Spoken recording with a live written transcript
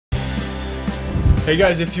Hey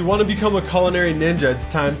guys, if you want to become a culinary ninja, it's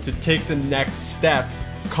time to take the next step.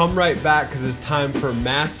 Come right back because it's time for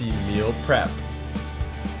Massie Meal Prep.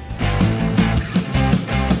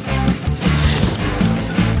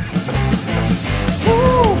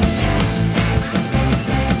 Woo!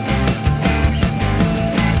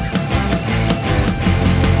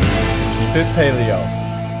 Keep it paleo.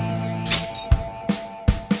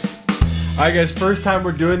 Alright guys, first time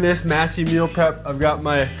we're doing this Massie Meal Prep. I've got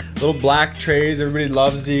my little black trays. Everybody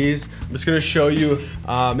loves these. I'm just gonna show you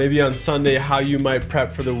maybe on Sunday how you might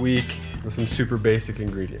prep for the week with some super basic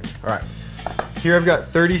ingredients. Alright, here I've got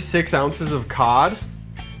 36 ounces of cod,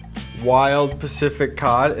 wild Pacific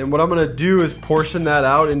cod, and what I'm gonna do is portion that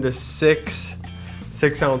out into six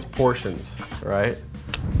ounce portions. Alright,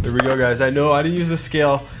 there we go guys. I know I didn't use a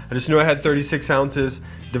scale, I just knew I had 36 ounces,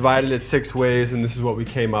 divided it 6 ways, and this is what we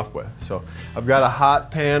came up with. So I've got a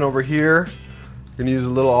hot pan over here. We're gonna use a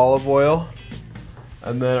little olive oil.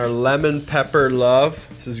 And then our lemon pepper love.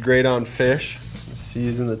 This is great on fish.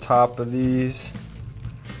 Season the top of these.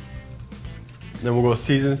 And then we'll go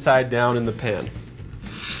season side down in the pan.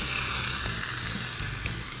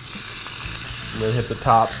 And then hit the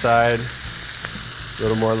top side. A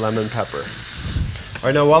little more lemon pepper. All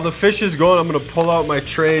right, now while the fish is going, I'm gonna pull out my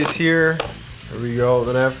trays here. There we go.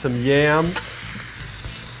 Then I have some yams.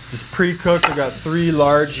 Just pre-cooked. I've got 3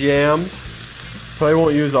 large yams. Probably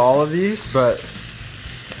won't use all of these, but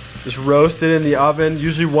just roast it in the oven.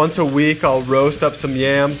 Usually once a week I'll roast up some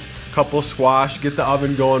yams, a couple squash, get the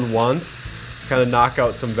oven going once, kind of knock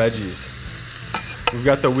out some veggies. We've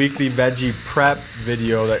got the weekly veggie prep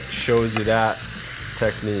video that shows you that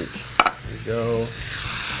technique. There we go.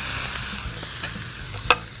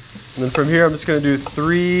 And then from here I'm just going to do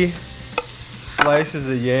 3 slices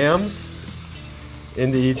of yams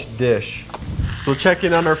into each dish. So we'll check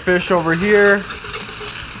in on our fish over here.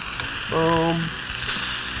 Boom.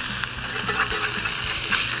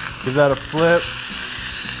 Give that a flip.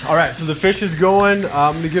 All right, so the fish is going.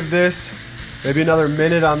 I'm gonna give this maybe another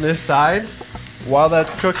minute on this side. While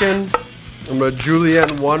that's cooking, I'm gonna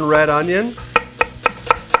julienne 1 red onion.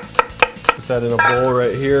 Put that in a bowl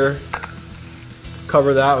right here.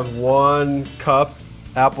 Cover that with 1 cup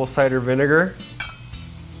apple cider vinegar.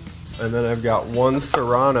 And then I've got 1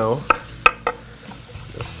 serrano.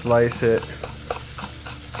 Just slice it.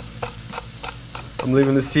 I'm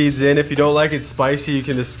leaving the seeds in. If you don't like it spicy, you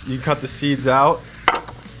can cut the seeds out.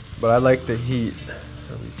 But I like the heat.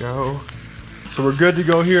 There we go. So we're good to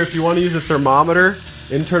go here. If you want to use a thermometer,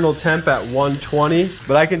 internal temp at 120.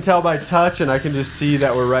 But I can tell by touch and I can just see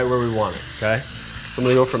that we're right where we want it, okay? So I'm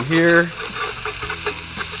gonna go from here.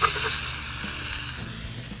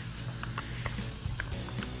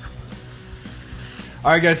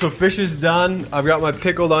 All right guys, so fish is done. I've got my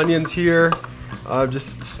pickled onions here.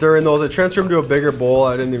 Just stirring those. I transferred them to a bigger bowl.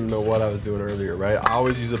 I didn't even know what I was doing earlier, right? I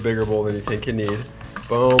always use a bigger bowl than you think you need.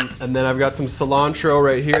 Boom. And then I've got some cilantro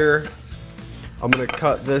right here. I'm gonna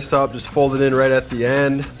cut this up, just fold it in right at the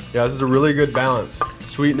end. Yeah, this is a really good balance.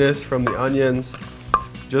 Sweetness from the onions,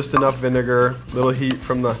 just enough vinegar, little heat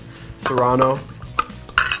from the serrano.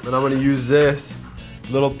 And I'm gonna use this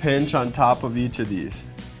little pinch on top of each of these.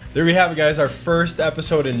 There we have it guys, our first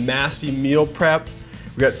episode in Massie Meal Prep.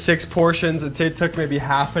 We got 6 portions. I'd say it took maybe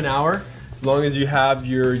half an hour, as long as you have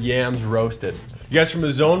your yams roasted. You guys, from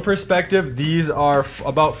a zone perspective, these are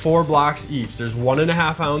about 4 blocks each. There's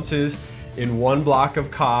 1.5 ounces in 1 block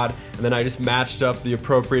of cod, and then I just matched up the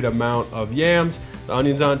appropriate amount of yams. The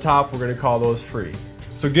onions on top, we're gonna call those free.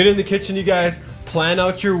 So get in the kitchen, you guys, plan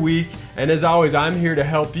out your week, and as always, I'm here to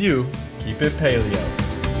help you keep it paleo.